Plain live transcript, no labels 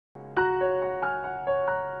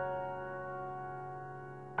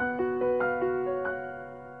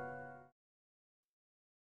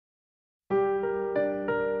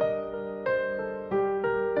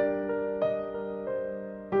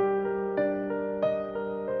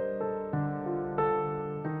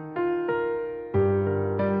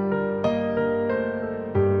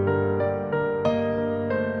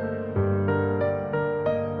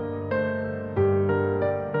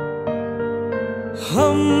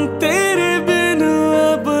हम तेरे बिन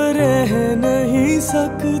अब रह नहीं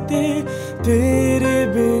सकते, तेरे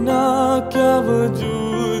बिना क्या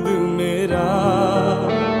वजूद मेरा।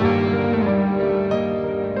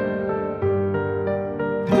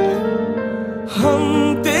 हम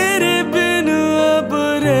तेरे बिन अब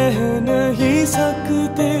रह नहीं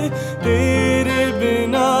सकते, तेरे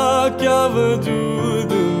बिना क्या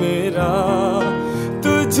वजूद मेरा।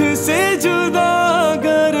 तुझसे जुदा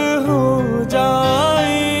अगर हो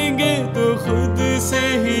जाएंगे तो खुद से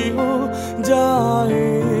ही हो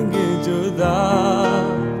जाएंगे जुदा।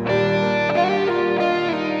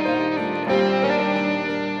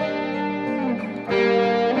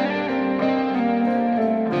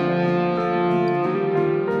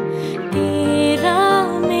 तेरा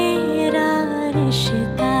मेरा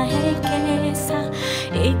रिश्ता है कैसा,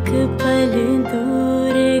 एक पल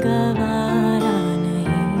दूर गवारा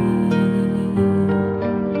नहीं।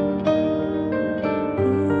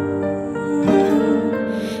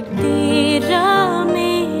 तेरा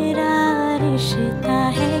मेरा रिश्ता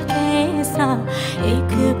है कैसा,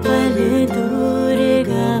 एक पल दूर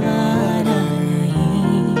गवारा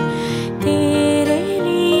नहीं। तेरे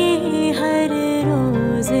लिए हर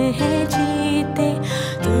रोज है जीते,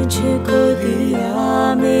 तुझको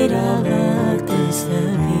दिया मेरा वक्त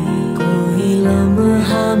सभी। कोई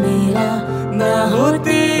लम्हा मेरा ना हो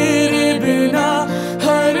तेरे बिना,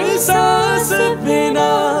 हर सांस पे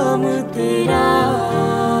नाम तेरा।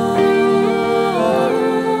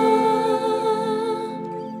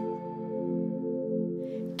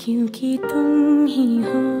 क्योंकि तुम ही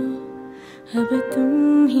हो, अब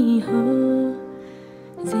तुम ही हो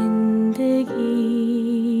जिंदगी,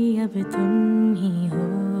 अब तुम ही हो।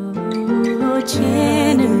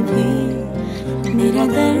 चैन भी मेरा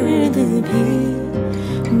दर्द भी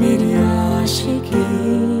मेरी आशिकी,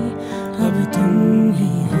 अब तुम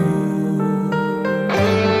ही हो।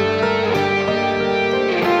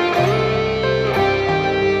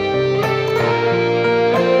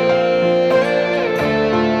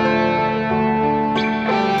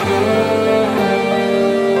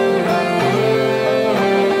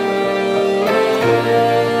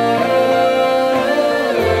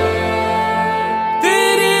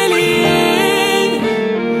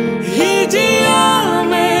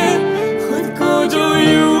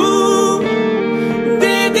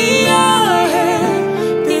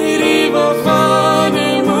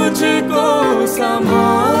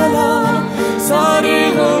 संभाला सारे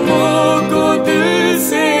गमों को दिल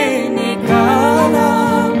से निकाला,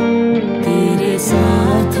 तेरे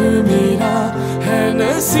साथ मेरा है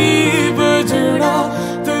नसीब जुड़ा,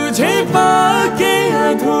 तुझे पाके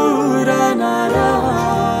अधूरा ना रहा।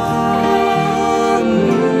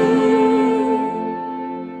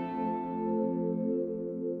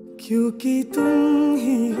 क्योंकि तुम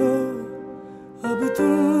ही हो, अब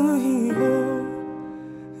तुम ही हो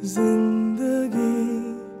जिंदगी,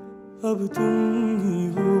 अब तुम ही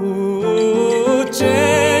हो।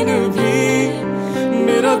 चैन भी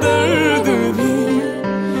मेरा दर्द भी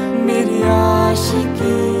मेरी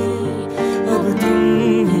आशिकी, अब तुम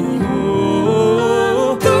ही हो।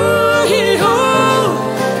 तुम ही हो,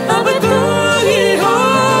 अब तुम ही हो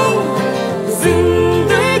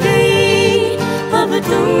जिंदगी, अब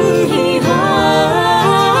तुम ही हो।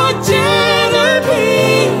 चैन भी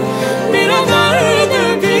मेरा दर्द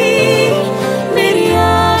भी मेरी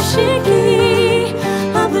आशिकी,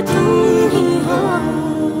 अब तुम ही हो।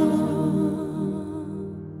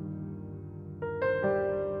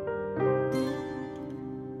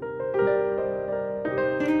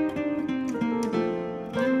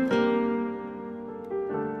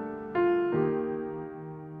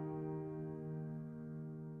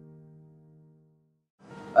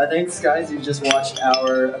 Thanks guys, you just watched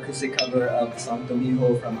our acoustic cover of the song Tum Hi Ho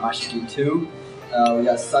from Ashiki 2. We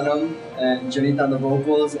got Sanam and Janita on the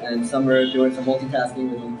vocals, and Summer doing some multitasking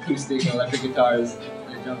with acoustic and electric guitars.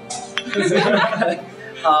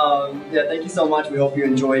 Yeah, thank you so much. We hope you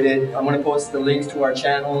enjoyed it. I'm going to post the links to our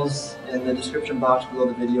channels in the description box below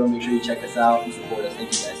the video. Make sure you check us out and support us.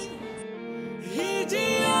 Thank you guys.